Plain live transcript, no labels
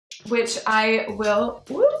which I will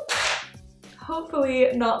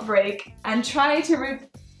hopefully not break and try to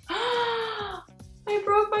I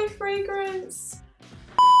broke my fragrance.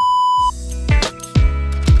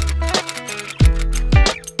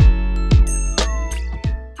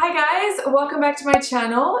 Hi guys, welcome back to my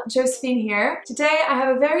channel. Josephine here. Today I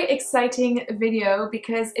have a very exciting video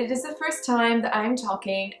because it is the first time that I'm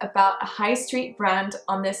talking about a high street brand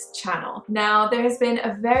on this channel. Now there has been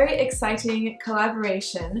a very exciting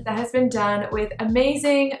collaboration that has been done with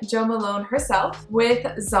amazing Jo Malone herself with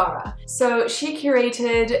Zara. So she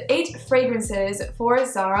curated 8 fragrances for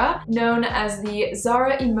Zara known as the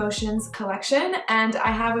Zara Emotions collection, and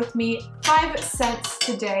I have with me 5 scents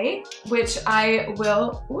today which I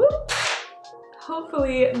will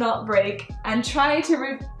hopefully not break and try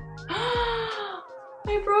to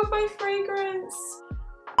I broke my fragrance.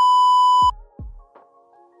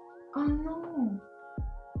 Oh no.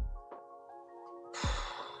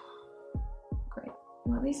 Great.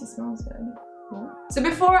 Well, at least it smells good. Cool. So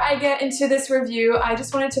before I get into this review, I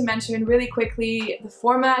just wanted to mention really quickly the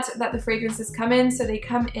format that the fragrances come in. So they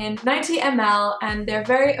come in 90 ml and they're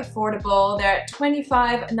very affordable. They're at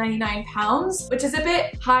 £25.99, which is a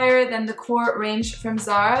bit higher than the core range from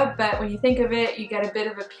Zara, but when you think of it, you get a bit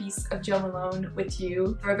of a piece of Jo Malone with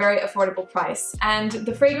you for a very affordable price. And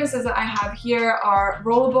the fragrances that I have here are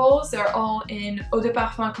rollables. They're all in eau de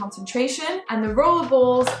parfum concentration, and the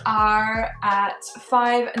rollables are at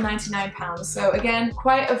 £5.99. So again,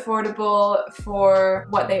 quite affordable for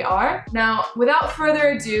what they are. Now, without further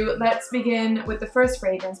ado, let's begin with the first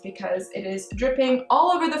fragrance because it is dripping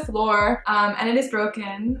all over the floor and it is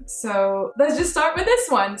broken. So let's just start with this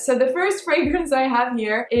one. So the first fragrance I have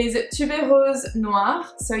here is Tuberose Noir.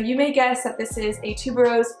 So you may guess that this is a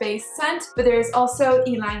tuberose based scent, but there is also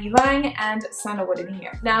ylang ylang and sandalwood in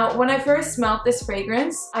here. Now, when I first smelled this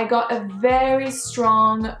fragrance, I got a very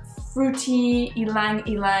strong fruity ylang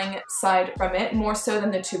ylang side from it, more so than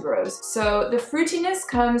the tuberose. So the fruitiness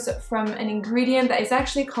comes from an ingredient that is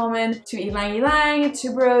actually common to ylang ylang,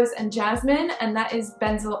 tuberose, and jasmine, and that is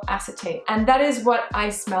benzyl acetate. And that is what I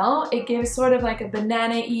smell. It gives sort of like a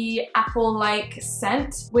banana-y, apple-like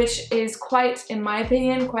scent, which is quite, in my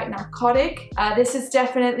opinion, quite narcotic. This is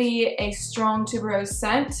definitely a strong tuberose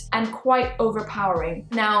scent and quite overpowering.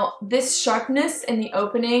 Now, this sharpness in the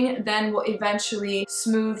opening then will eventually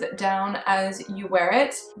smooth down as you wear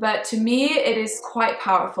it, but to me it is quite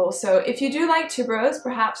powerful. So if you do like tuberose,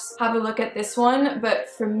 perhaps have a look at this one, but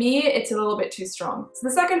for me it's a little bit too strong. So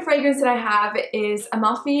the second fragrance that I have is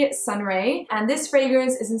Amalfi Sunray, and this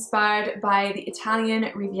fragrance is inspired by the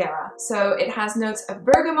Italian Riviera. So it has notes of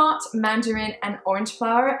bergamot, mandarin, and orange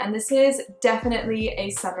flower, and this is definitely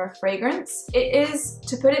a summer fragrance. It is,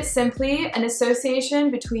 to put it simply, an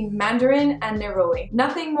association between mandarin and neroli.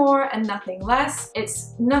 Nothing more and nothing less.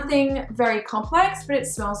 It's nothing very complex, but it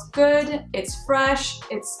smells good, it's fresh,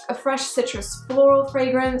 it's a fresh citrus floral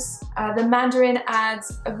fragrance. The mandarin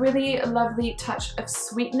adds a really lovely touch of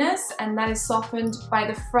sweetness, and that is softened by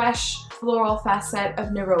the fresh floral facet of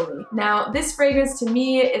neroli. Now, this fragrance to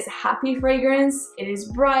me is a happy fragrance. It is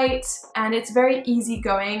bright and it's very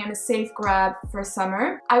easygoing and a safe grab for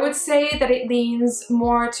summer. I would say that it leans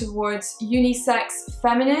more towards unisex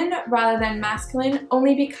feminine rather than masculine,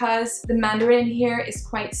 only because the mandarin here is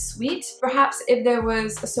quite sweet. Perhaps if there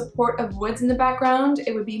was a support of woods in the background,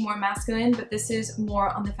 it would be more masculine, but this is more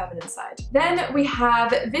on the feminine side. Then we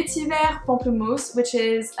have Vetiver Pamplemousse, which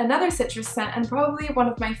is another citrus scent and probably one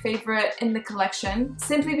of my favorite in the collection,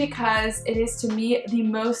 simply because it is to me the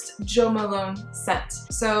most Jo Malone scent.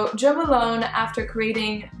 So Jo Malone, after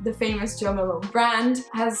creating the famous Jo Malone brand,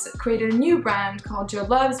 has created a new brand called Jo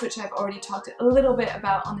Loves, which I've already talked a little bit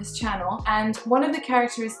about on this channel. And one of the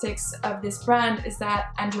characteristics of this brand is that,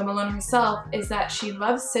 and Jo Malone herself, is that she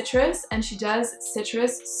loves citrus and she does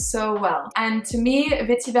citrus so well. And to me,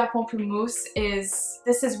 Vetiver Pamplemousse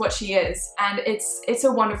this is what she is, and it's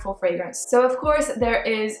a wonderful fragrance. So of course there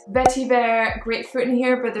is vetiver grapefruit in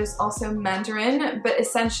here, but there's also mandarin, but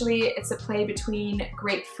essentially it's a play between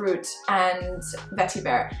grapefruit and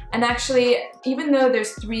vetiver. And actually, even though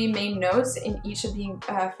there's 3 main notes in each of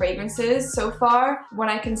the fragrances so far, what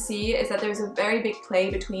I can see is that there's a very big play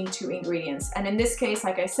between 2 ingredients. And in this case,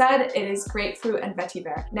 like I said, it is grapefruit and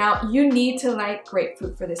vetiver. Now, you need to like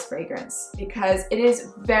grapefruit for this fragrance because it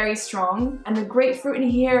is very strong, and the grapefruit in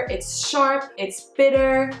here, it's sharp, it's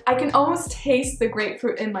bitter. I can almost taste the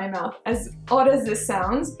grapefruit in my mouth, as odd as this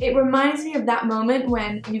sounds. It reminds me of that moment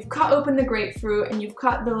when you've cut open the grapefruit and you've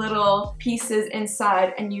cut the little pieces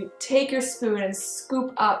inside, and you take your spoon and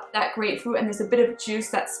scoop up that grapefruit and there's a bit of juice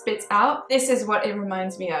that spits out. This is what it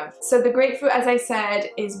reminds me of. So the grapefruit, as I said,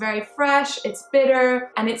 is very fresh, it's bitter,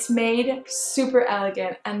 and it's made super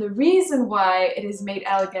elegant. And the reason why it is made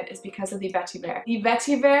elegant is because of the vetiver. The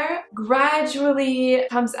vetiver gradually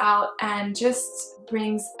comes out and just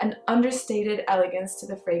brings an understated elegance to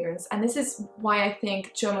the fragrance, and this is why I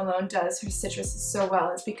think Jo Malone does her citruses so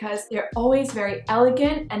well, is because they're always very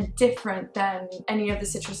elegant and different than any of the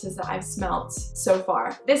citruses that I've smelt so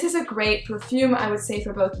far. This is a great perfume, I would say,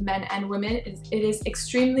 for both men and women. It is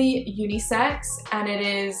extremely unisex, and it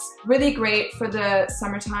is really great for the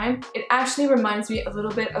summertime. It actually reminds me a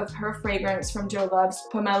little bit of her fragrance from Jo Love's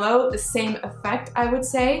Pomelo, the same effect, I would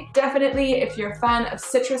say. Definitely, if you're a fan of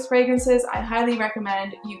citrus fragrances, I highly recommend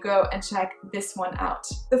you go and check this one out.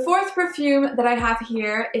 The fourth perfume that I have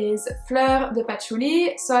here is Fleur de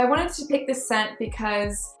Patchouli. So I wanted to pick this scent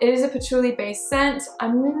because it is a patchouli based scent.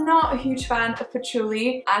 I'm not a huge fan of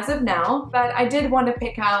patchouli as of now, but I did want to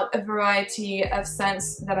pick out a variety of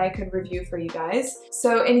scents that I could review for you guys.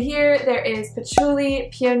 So in here there is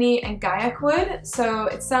patchouli, peony, and gaiac wood. So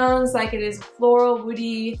it sounds like it is a floral,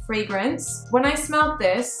 woody fragrance. When I smelled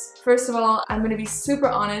this, first of all, I'm going to be super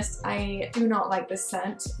honest, I do not like this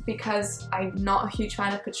scent because I'm not a huge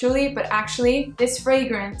fan of patchouli, but actually this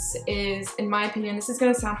fragrance is, in my opinion, this is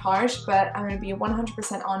going to sound harsh, but I'm going to be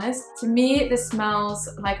 100% honest. To me, this smells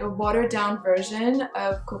like a watered down version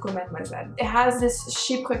of Coco Mademoiselle. It has this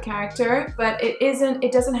chypre character, but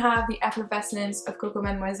it doesn't have the effervescence of Coco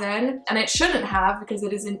Mademoiselle, and it shouldn't have because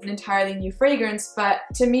it is an entirely new fragrance, but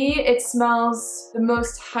to me it smells the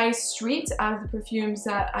most high street out of the perfumes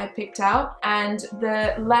that I picked out, and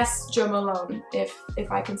the less Jo Malone,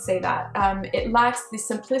 if I can say that. It lacks the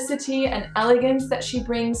simplicity and elegance that she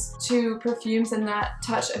brings to perfumes and that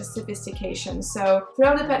touch of sophistication. So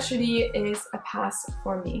Fleur de Patchouli is a pass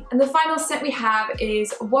for me. And the final scent we have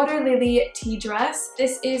is Water Lily Tea Dress.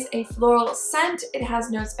 This is a floral scent. It has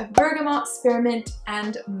notes of bergamot, spearmint,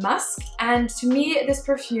 and musk. And to me, this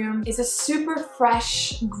perfume is a super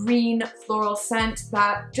fresh green floral scent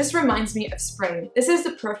that just reminds me of spring. This is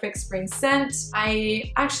the perfect spring scent.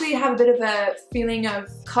 I actually have a bit of a feeling of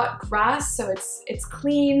cut grass, so it's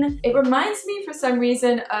clean. It reminds me for some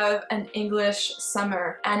reason of an English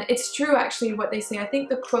summer, and it's true actually what they say. I think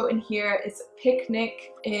the quote in here is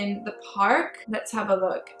picnic in the park. Let's have a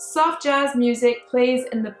look. Soft jazz music plays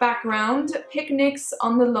in the background, picnics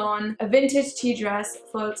on the lawn, a vintage tea dress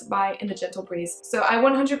floats by in the gentle breeze. So I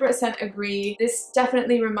 100% agree. This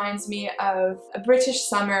definitely reminds me of a British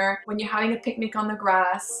summer when you're having a picnic on the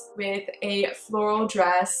grass with a floral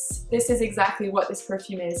dress. This is exactly what this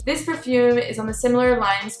perfume is. This perfume is on the similar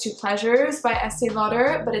lines to Pleasures by Estee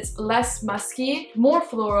Lauder, but it's less musky, more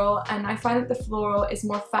floral, and I find that the floral is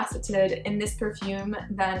more faceted in this perfume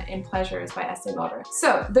than in Pleasures by Estee Lauder.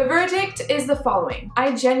 So the verdict is the following.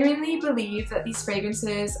 I genuinely believe that these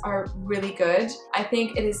fragrances are really good. I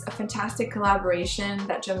think it is a fantastic collaboration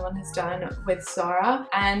that Jo Malone has done with Zara,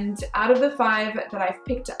 and out of the 5 that I've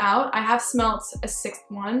picked out, I have smelt a 6th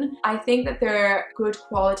one. I think that they're good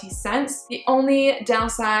quality scents. The only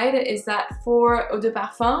downside is that for eau de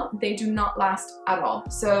parfum, they do not last at all.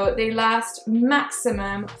 So they last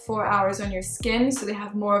maximum 4 hours on your skin, so they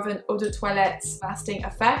have more of an eau de toilette lasting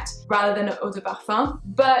effect rather than an eau de parfum.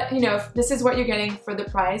 But you know, this is what you're getting for the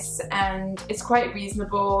price, and it's quite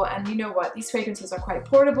reasonable. And you know what, these fragrances are quite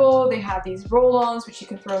portable. They have these roll-ons which you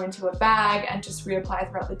can throw into a bag and just reapply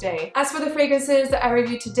throughout the day. As for the fragrances that I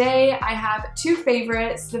reviewed today, I have 2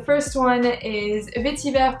 favorites. The first one is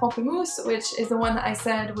Vetiver Pamplemousse, which is the one that I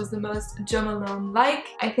said was the most Jo Malone-like.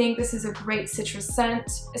 I think this is a great citrus scent,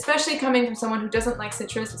 especially coming from someone who doesn't like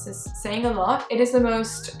citrus. This is saying a lot. It is the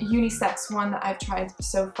most unisex one that I've tried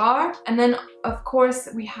so far. And then of course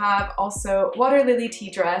we have also Water Lily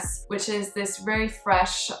Tea Dress, which is this very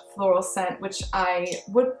fresh floral scent which I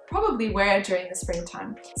would probably wear during the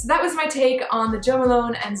springtime. So that was my take on the Jo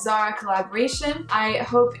Malone and Zara collaboration. I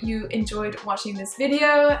hope you enjoyed watching this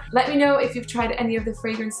video. Let me know if you've tried any of the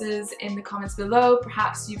fragrances in the comments below.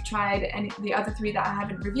 Perhaps you've tried any of the other 3 that I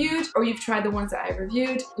haven't reviewed, or you've tried the ones that I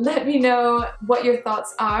reviewed. Let me know what your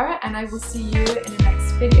thoughts are, and I will see you in the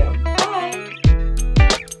next video.